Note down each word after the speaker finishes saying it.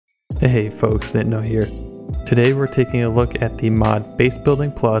Hey folks, Nitno here. Today we're taking a look at the mod Base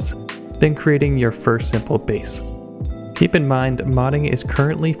Building Plus, then creating your first simple base. Keep in mind, modding is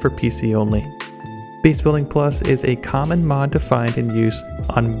currently for PC only. Base Building Plus is a common mod to find and use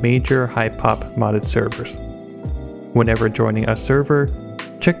on major high-pop modded servers. Whenever joining a server,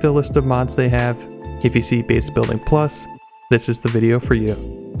 check the list of mods they have. If you see Base Building Plus, this is the video for you.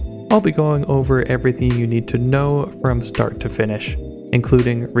 I'll be going over everything you need to know from start to finish,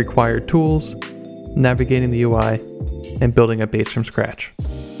 including required tools, navigating the UI, and building a base from scratch.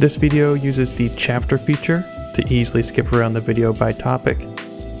 This video uses the chapter feature to easily skip around the video by topic.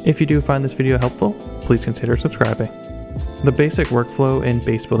 If you do find this video helpful, please consider subscribing. The basic workflow in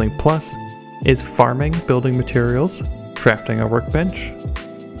Base Building Plus is farming building materials, crafting a workbench,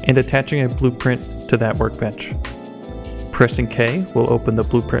 and attaching a blueprint to that workbench. Pressing K will open the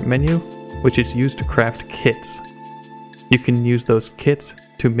blueprint menu, which is used to craft kits. You can use those kits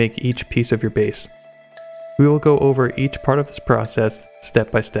to make each piece of your base. We will go over each part of this process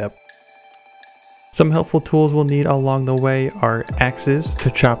step by step. Some helpful tools we'll need along the way are axes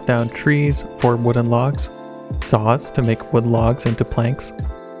to chop down trees for wooden logs, saws to make wood logs into planks,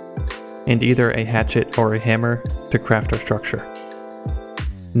 and either a hatchet or a hammer to craft our structure.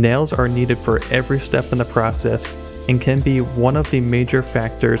 Nails are needed for every step in the process and can be one of the major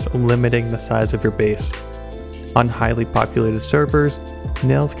factors limiting the size of your base. On highly populated servers,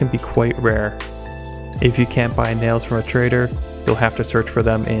 nails can be quite rare. If you can't buy nails from a trader, you'll have to search for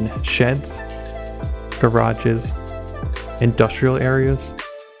them in sheds, garages, industrial areas,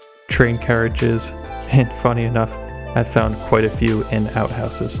 train carriages, and funny enough, I've found quite a few in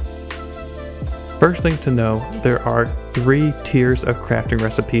outhouses. First thing to know, there are 3 tiers of crafting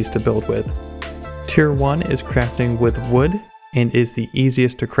recipes to build with. Tier 1 is crafting with wood and is the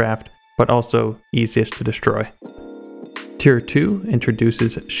easiest to craft, but also easiest to destroy. Tier 2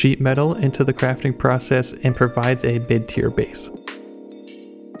 introduces sheet metal into the crafting process and provides a mid-tier base.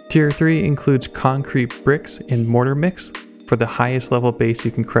 Tier 3 includes concrete bricks and mortar mix for the highest level base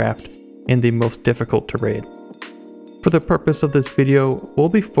you can craft and the most difficult to raid. For the purpose of this video, we'll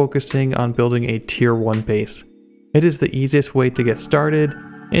be focusing on building a Tier 1 base. It is the easiest way to get started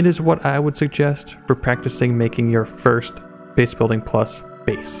and is what I would suggest for practicing making your first Base Building Plus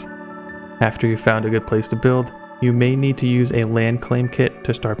base. After you've found a good place to build, you may need to use a land claim kit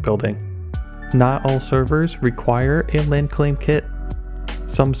to start building. Not all servers require a land claim kit.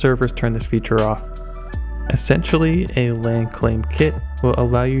 Some servers turn this feature off. Essentially, a land claim kit will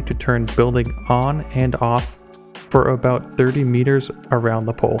allow you to turn building on and off for about 30 meters around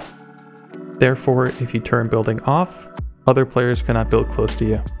the pole. Therefore, if you turn building off, other players cannot build close to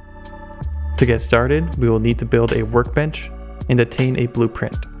you. To get started, we will need to build a workbench and attain a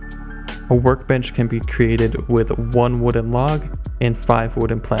blueprint. A workbench can be created with 1 wooden log and 5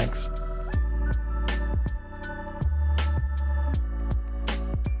 wooden planks.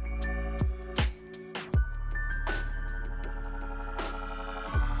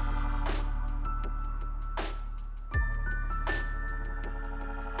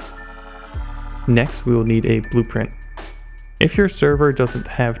 Next, we will need a blueprint. If your server doesn't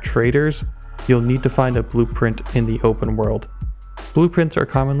have traders, you'll need to find a blueprint in the open world. Blueprints are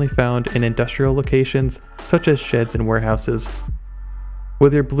commonly found in industrial locations such as sheds and warehouses.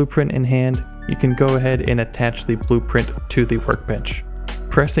 With your blueprint in hand, you can go ahead and attach the blueprint to the workbench.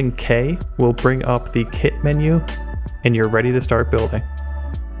 Pressing K will bring up the kit menu and you're ready to start building.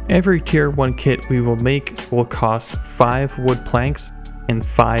 Every tier 1 kit we will make will cost 5 wood planks and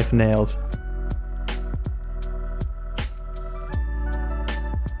 5 nails.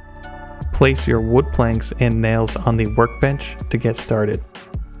 Place your wood planks and nails on the workbench to get started.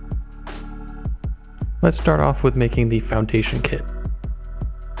 Let's start off with making the foundation kit.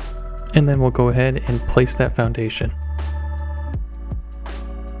 And then we'll go ahead and place that foundation.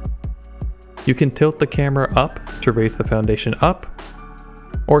 You can tilt the camera up to raise the foundation up,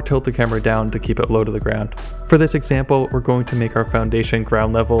 or tilt the camera down to keep it low to the ground. For this example, we're going to make our foundation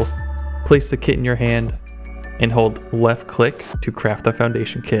ground level. Place the kit in your hand and hold left click to craft the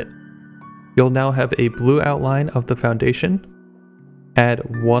foundation kit. You'll now have a blue outline of the foundation. Add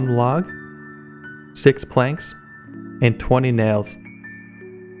 1 log, 6 planks, and 20 nails.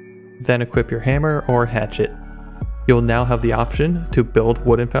 Then equip your hammer or hatchet. You'll now have the option to build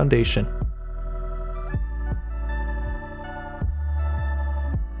wooden foundation.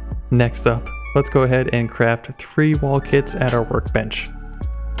 Next up, let's go ahead and craft 3 wall kits at our workbench.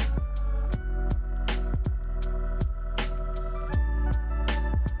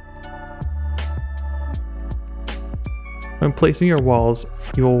 When placing your walls,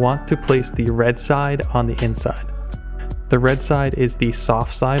 you will want to place the red side on the inside. The red side is the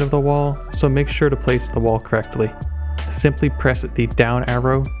soft side of the wall, so make sure to place the wall correctly. Simply press the down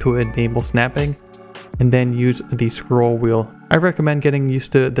arrow to enable snapping, and then use the scroll wheel. I recommend getting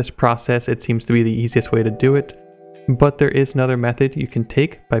used to this process, it seems to be the easiest way to do it, but there is another method you can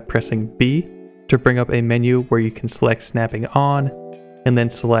take by pressing B to bring up a menu where you can select snapping on, and then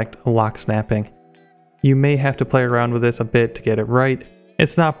select lock snapping. You may have to play around with this a bit to get it right.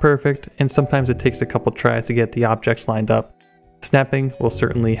 It's not perfect, and sometimes it takes a couple tries to get the objects lined up. Snapping will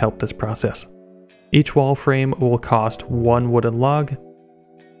certainly help this process. Each wall frame will cost 1 wooden log,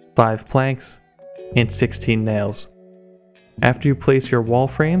 5 planks, and 16 nails. After you place your wall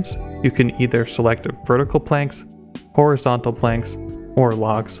frames, you can either select vertical planks, horizontal planks, or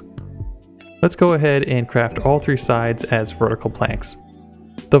logs. Let's go ahead and craft all 3 sides as vertical planks.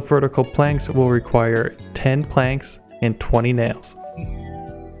 The vertical planks will require 10 planks and 20 nails.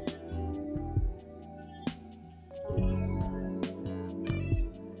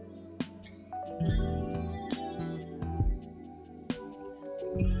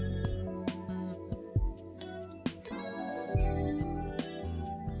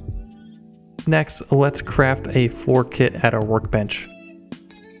 Next, let's craft a floor kit at our workbench.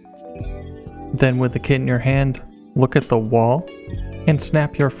 Then with the kit in your hand, look at the wall and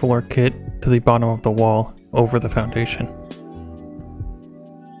snap your floor kit to the bottom of the wall over the foundation.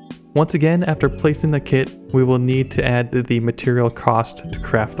 Once again, after placing the kit, we will need to add the material cost to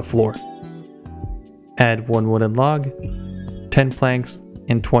craft the floor. Add 1 wooden log, 10 planks,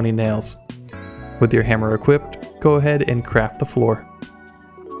 and 20 nails. With your hammer equipped, go ahead and craft the floor.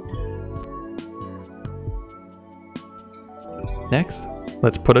 Next,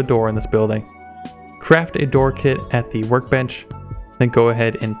 let's put a door in this building. Craft a door kit at the workbench, then go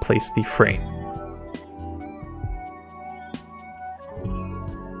ahead and place the frame.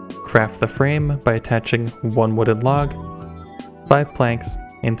 Craft the frame by attaching 1 wooden log, 5 planks,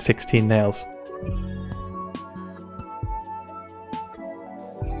 and 16 nails.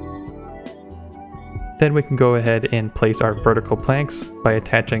 Then we can go ahead and place our vertical planks by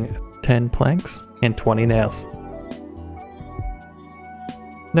attaching 10 planks and 20 nails.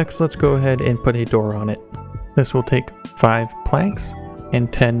 Next, let's go ahead and put a door on it. This will take 5 planks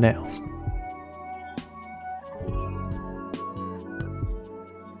and 10 nails.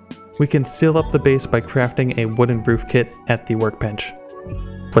 We can seal up the base by crafting a wooden roof kit at the workbench.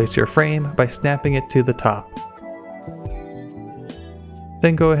 Place your frame by snapping it to the top.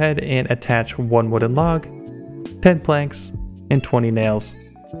 Then go ahead and attach 1 wooden log, 10 planks, and 20 nails.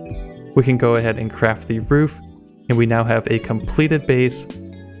 We can go ahead and craft the roof, and we now have a completed base.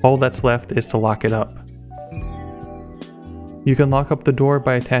 All that's left is to lock it up. You can lock up the door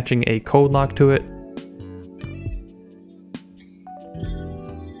by attaching a code lock to it.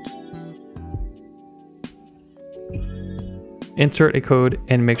 Insert a code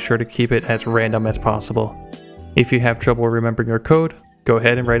and make sure to keep it as random as possible. If you have trouble remembering your code, go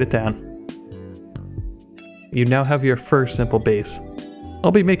ahead and write it down. You now have your first simple base.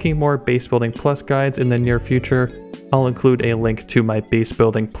 I'll be making more base building plus guides in the near future. I'll include a link to my base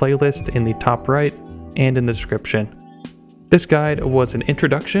building playlist in the top right and in the description. This guide was an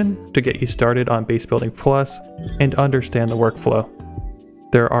introduction to get you started on Base Building Plus and understand the workflow.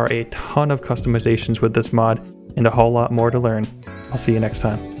 There are a ton of customizations with this mod and a whole lot more to learn. I'll see you next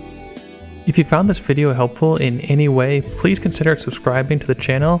time. If you found this video helpful in any way, please consider subscribing to the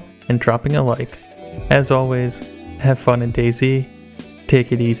channel and dropping a like. As always, have fun in DayZ,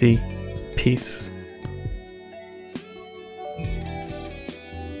 take it easy, peace.